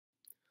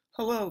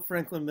Hello,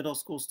 Franklin Middle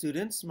School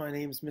students. My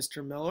name is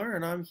Mr. Miller,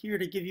 and I'm here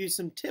to give you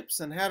some tips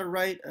on how to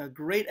write a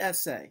great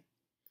essay.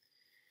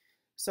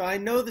 So I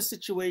know the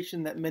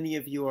situation that many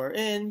of you are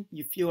in.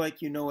 You feel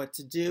like you know what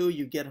to do.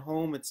 You get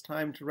home, it's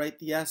time to write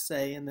the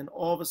essay, and then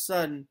all of a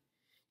sudden,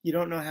 you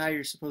don't know how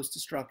you're supposed to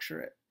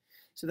structure it.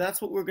 So that's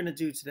what we're going to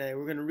do today.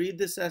 We're going to read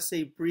this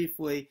essay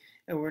briefly,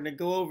 and we're going to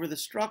go over the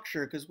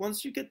structure, because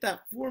once you get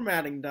that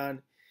formatting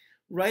done,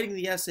 writing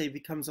the essay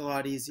becomes a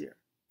lot easier.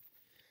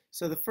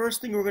 So the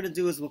first thing we're going to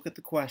do is look at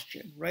the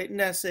question. Write an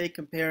essay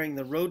comparing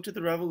the road to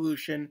the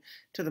revolution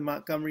to the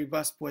Montgomery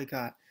bus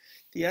boycott.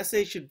 The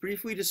essay should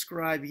briefly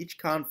describe each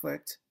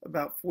conflict,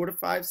 about 4 to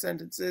 5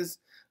 sentences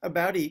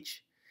about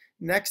each.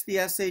 Next, the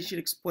essay should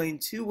explain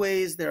 2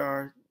 ways they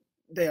are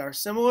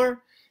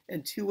similar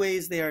and 2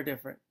 ways they are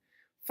different.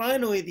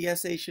 Finally, the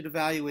essay should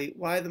evaluate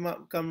why the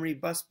Montgomery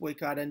bus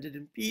boycott ended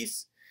in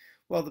peace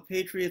while the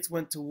Patriots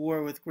went to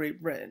war with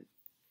Great Britain.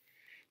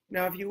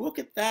 Now, if you look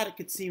at that, it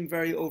could seem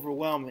very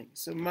overwhelming.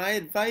 So my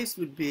advice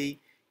would be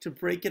to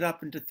break it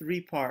up into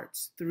 3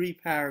 parts, 3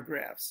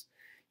 paragraphs.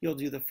 You'll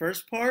do the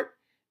first part,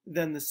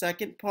 then the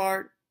second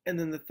part, and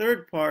then the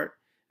third part,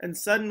 and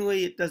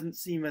suddenly it doesn't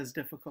seem as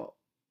difficult.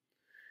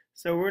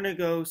 So we're going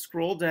to go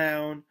scroll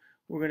down.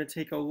 We're going to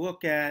take a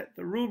look at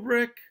the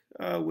rubric,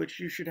 which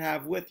you should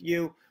have with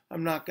you.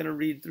 I'm not going to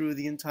read through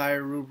the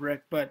entire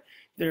rubric, but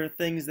there are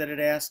things that it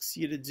asks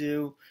you to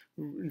do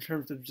in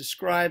terms of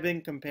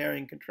describing,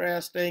 comparing,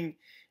 contrasting,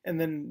 and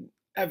then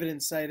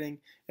evidence citing.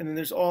 And then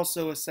there's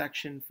also a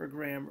section for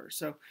grammar.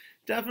 So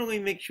definitely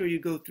make sure you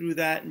go through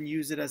that and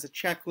use it as a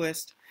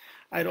checklist.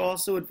 I'd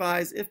also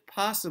advise, if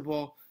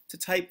possible, to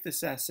type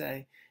this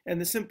essay. And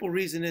the simple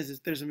reason is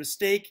if there's a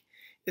mistake,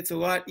 it's a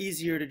lot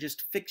easier to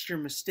just fix your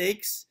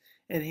mistakes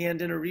and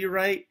hand in a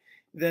rewrite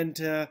than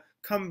to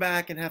come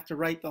back and have to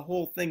write the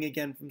whole thing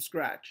again from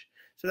scratch.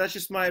 So that's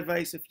just my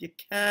advice. If you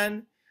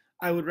can,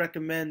 I would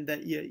recommend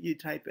that you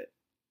type it.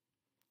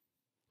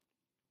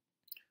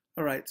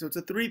 All right, so it's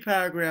a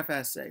 3-paragraph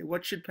essay.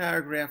 What should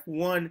paragraph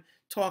 1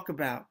 talk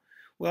about?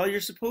 Well,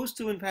 you're supposed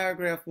to, in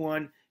paragraph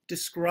 1,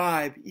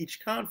 describe each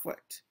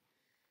conflict.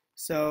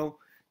 So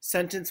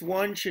sentence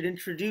 1 should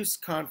introduce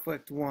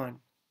conflict 1.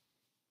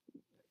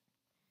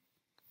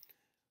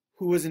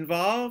 Who was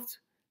involved?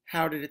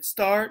 How did it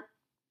start?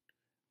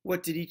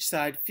 What did each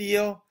side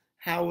feel?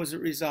 How was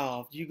it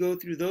resolved? You go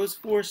through those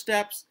 4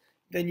 steps,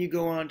 then you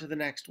go on to the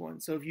next one.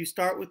 So if you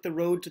start with the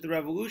road to the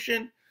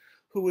revolution,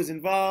 who was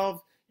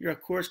involved, you're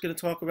of course going to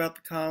talk about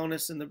the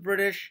colonists and the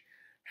British.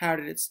 How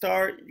did it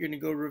start? You're going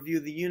to go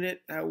review the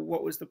unit,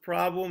 what was the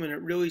problem, and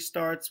it really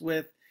starts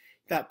with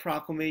that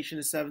proclamation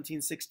of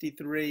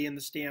 1763 and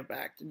the Stamp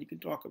Act, and you can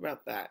talk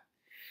about that.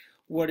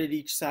 What did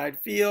each side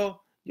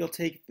feel? You'll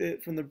take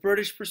it from the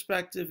British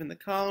perspective and the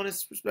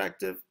colonists'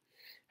 perspective.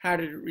 How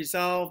did it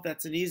resolve?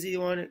 That's an easy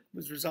one. It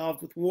was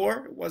resolved with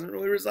war. It wasn't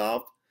really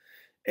resolved.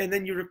 And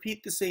then you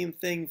repeat the same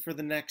thing for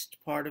the next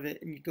part of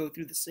it, and you go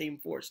through the same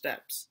 4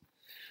 steps.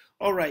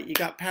 All right, you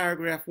got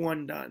paragraph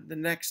 1 done. The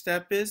next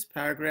step is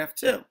paragraph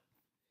 2.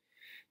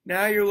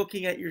 Now you're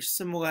looking at your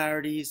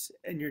similarities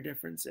and your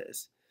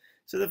differences.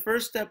 So the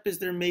first step is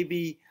there may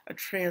be a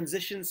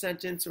transition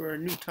sentence or a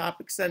new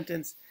topic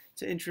sentence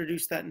to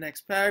introduce that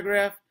next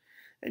paragraph.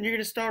 And you're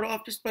going to start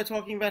off just by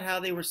talking about how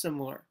they were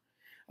similar.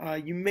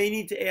 You may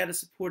need to add a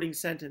supporting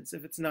sentence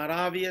if it's not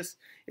obvious.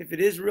 If it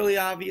is really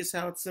obvious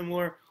how it's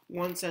similar,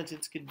 1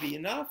 sentence could be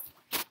enough.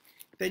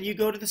 Then you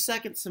go to the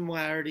second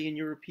similarity and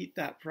you repeat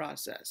that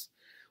process.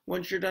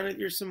 Once you're done with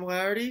your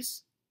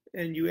similarities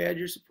and you add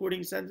your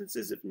supporting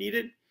sentences if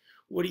needed,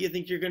 what do you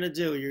think you're going to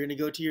do? You're going to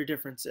go to your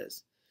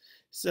differences.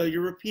 So you're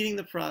repeating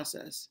the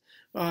process.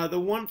 The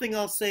one thing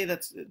I'll say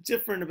that's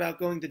different about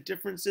going to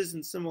differences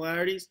and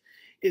similarities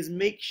is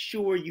make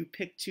sure you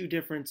pick 2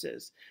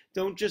 differences.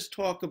 Don't just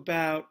talk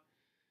about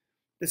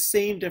the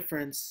same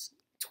difference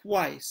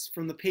twice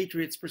from the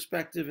Patriots'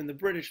 perspective and the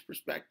British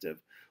perspective,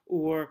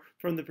 or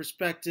from the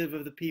perspective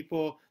of the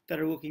people that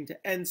are looking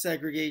to end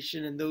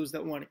segregation and those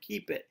that want to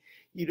keep it.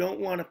 You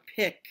don't want to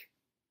pick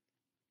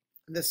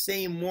the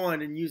same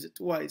one and use it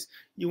twice.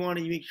 You want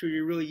to make sure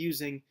you're really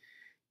using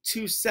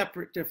 2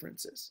 separate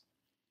differences.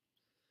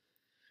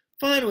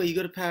 Finally, you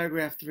go to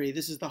paragraph 3.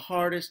 This is the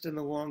hardest and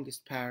the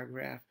longest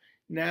paragraph.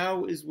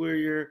 Now is where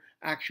you're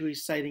actually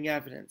citing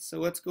evidence. So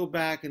let's go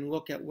back and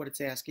look at what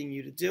it's asking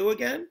you to do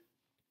again.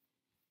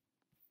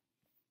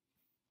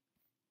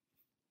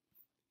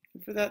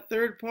 And for that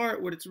third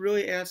part, what it's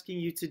really asking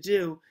you to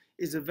do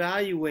is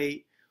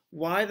evaluate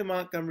why the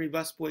Montgomery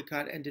bus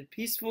boycott ended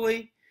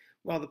peacefully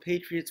while the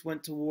Patriots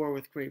went to war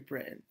with Great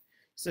Britain.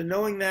 So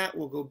knowing that,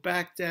 we'll go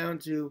back down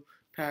to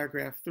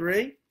paragraph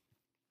 3.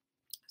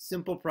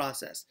 Simple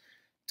process.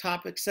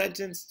 Topic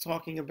sentence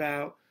talking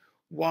about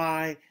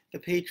why the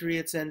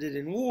Patriots ended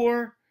in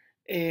war,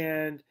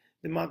 and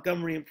the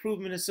Montgomery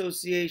Improvement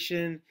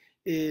Association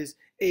is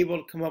able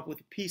to come up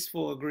with a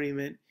peaceful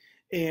agreement.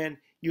 And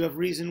you have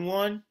reason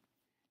 1,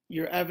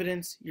 your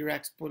evidence, your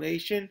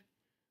explanation.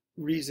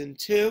 Reason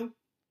 2,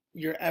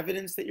 your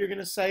evidence that you're going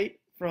to cite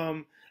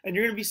from, and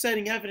you're going to be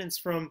citing evidence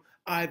from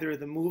either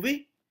the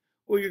movie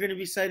or you're going to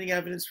be citing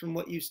evidence from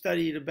what you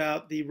studied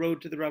about the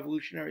road to the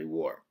Revolutionary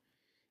War.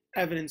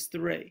 Evidence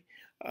 3.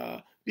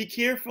 Be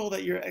careful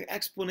that your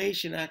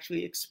explanation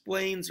actually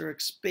explains or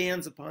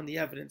expands upon the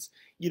evidence.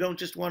 You don't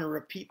just want to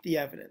repeat the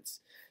evidence.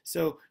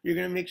 So you're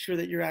going to make sure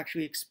that you're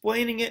actually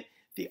explaining it.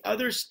 The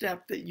other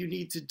step that you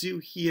need to do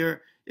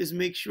here is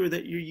make sure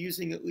that you're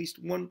using at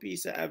least one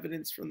piece of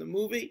evidence from the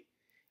movie,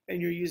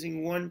 and you're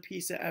using one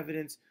piece of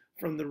evidence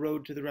from the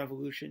Road to the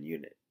Revolution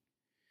unit.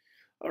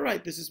 All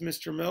right, this is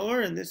Mr.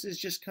 Miller, and this is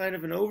just kind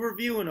of an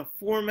overview and a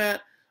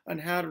format on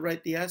how to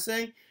write the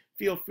essay.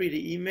 Feel free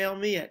to email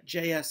me at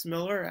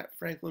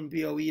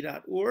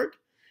jsmiller@franklinboe.org.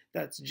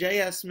 That's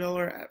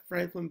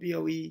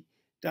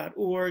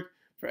jsmiller@franklinboe.org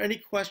for any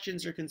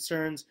questions or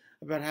concerns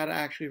about how to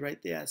actually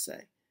write the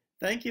essay.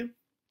 Thank you.